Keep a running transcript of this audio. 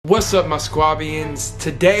What's up, my Squabians?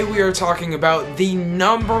 Today we are talking about the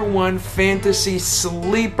 #1 fantasy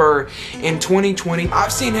sleeper in 2020.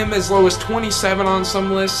 I've seen him as low as 27 on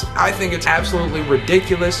some lists. I think it's absolutely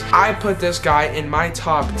ridiculous. I put this guy in my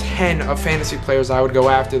top 10 of fantasy players I would go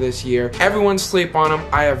after this year. Everyone sleep on him.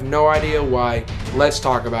 I have no idea why. Let's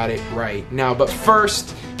talk about it right now. But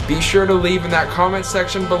first, be sure to leave in that comment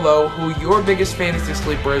section below who your biggest fantasy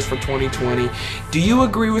sleeper is for 2020. Do you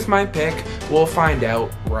agree with my pick? We'll find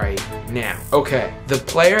out right now. Okay, the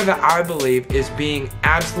player that I believe is being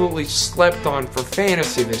absolutely slept on for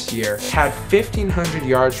fantasy this year had 1,500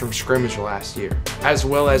 yards from scrimmage last year, as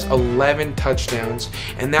well as 11 touchdowns,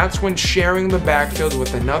 and that's when sharing the backfield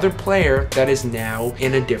with another player that is now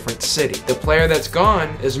in a different city. The player that's gone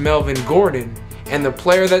is Melvin Gordon, and the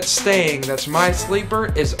player that's staying, that's my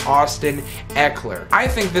sleeper, is Austin Ekeler. I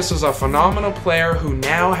think this is a phenomenal player who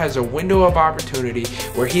now has a window of opportunity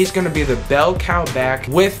where he's going to be the bell cow back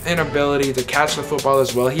with an ability to catch the football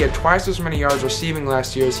as well. He had twice as many yards receiving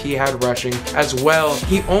last year as he had rushing as well.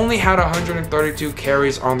 He only had 132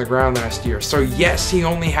 carries on the ground last year. So yes, he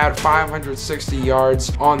only had 560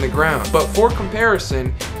 yards on the ground. But for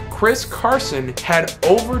comparison, Chris Carson had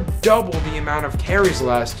over double the amount of carries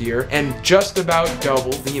last year and just about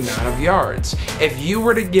double the amount of yards. If you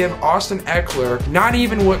were to give Austin Ekeler not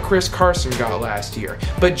even what Chris Carson got last year,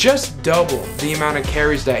 but just double the amount of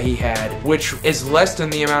carries that he had, which is less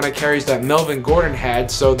than the amount of carries that Melvin Gordon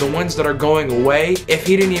had, so the ones that are going away, if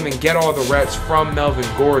he didn't even get all the reps from Melvin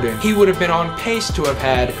Gordon, he would have been on pace to have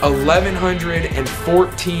had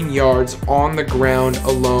 1,114 yards on the ground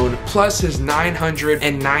alone, plus his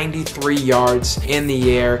 993 yards in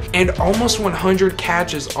the air and almost 100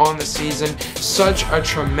 catches on the season. Such a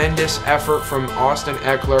tremendous effort from Austin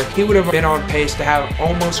Ekeler. He would have been on pace to have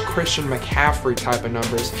almost Christian McCaffrey type of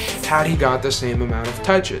numbers had he got the same amount of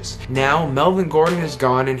touches. Now Melvin Gordon is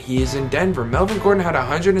gone and he is in Denver. Melvin Gordon had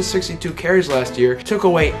 162 carries last year, took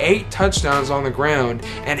away 8 touchdowns on the ground,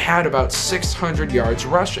 and had about 600 yards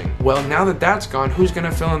rushing. Well, now that that's gone, who's going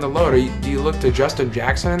to fill in the load? Do you look to Justin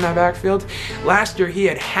Jackson in that backfield? Last year he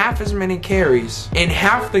had half as many carries in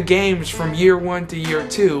half the games from year 1 to year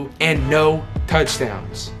 2 and no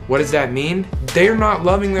touchdowns. What does that mean? They're not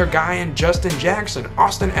loving their guy in Justin Jackson.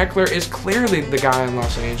 Austin Ekeler is clearly the guy in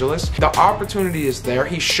Los Angeles. The opportunity is there.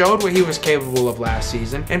 He showed what he was capable of last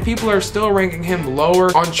season, and people are still ranking him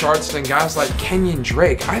lower on charts than guys like Kenyon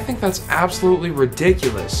Drake. I think that's absolutely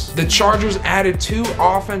ridiculous. The Chargers added 2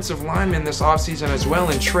 offensive linemen this offseason as well,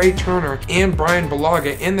 in Trey Turner and Brian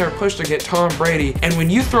Bulaga, in their push to get Tom Brady. And when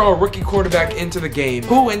you throw a rookie quarterback into the game,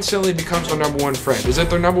 who instantly becomes their #1 friend? Is it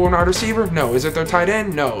their #1 wide receiver? No. Is it their tight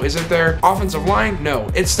end? No. Is it their offensive line? No.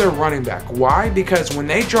 It's their running back. Why? Because when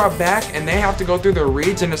they drop back and they have to go through their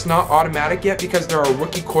reads and it's not automatic yet because they're a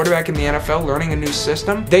rookie quarterback in the NFL learning a new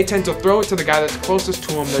system, they tend to throw it to the guy that's closest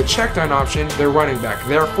to them, their check down option, their running back.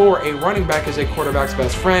 Therefore, a running back is a quarterback's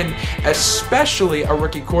best friend, especially a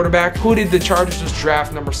rookie quarterback. Who did the Chargers just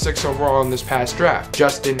draft #6 overall in this past draft?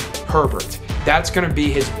 Justin Herbert. That's going to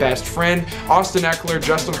be his best friend. Austin Ekeler,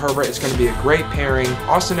 Justin Herbert is going to be a great pairing.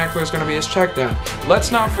 Austin Ekeler is going to be his check down.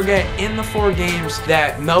 Let's not forget, in the 4 games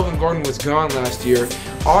that Melvin Gordon was gone last year,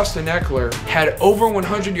 Austin Ekeler had over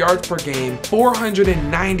 100 yards per game,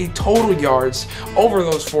 490 total yards over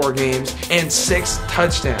those 4 games, and 6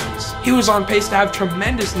 touchdowns. He was on pace to have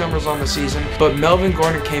tremendous numbers on the season, but Melvin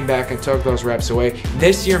Gordon came back and took those reps away.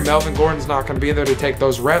 This year, Melvin Gordon's not going to be there to take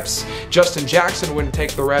those reps. Justin Jackson wouldn't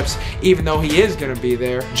take the reps, even though he is going to be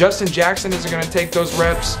there. Justin Jackson isn't going to take those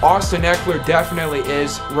reps. Austin Ekeler definitely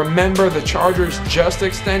is. Remember, the Chargers just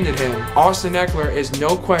extended him. Austin Ekeler is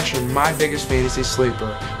no question my biggest fantasy sleeper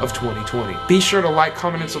of 2020. Be sure to like,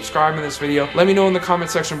 comment, and subscribe in this video. Let me know in the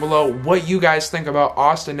comment section below what you guys think about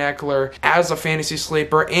Austin Ekeler as a fantasy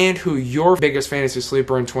sleeper and who your biggest fantasy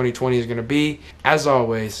sleeper in 2020 is going to be. As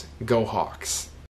always, go Hawks.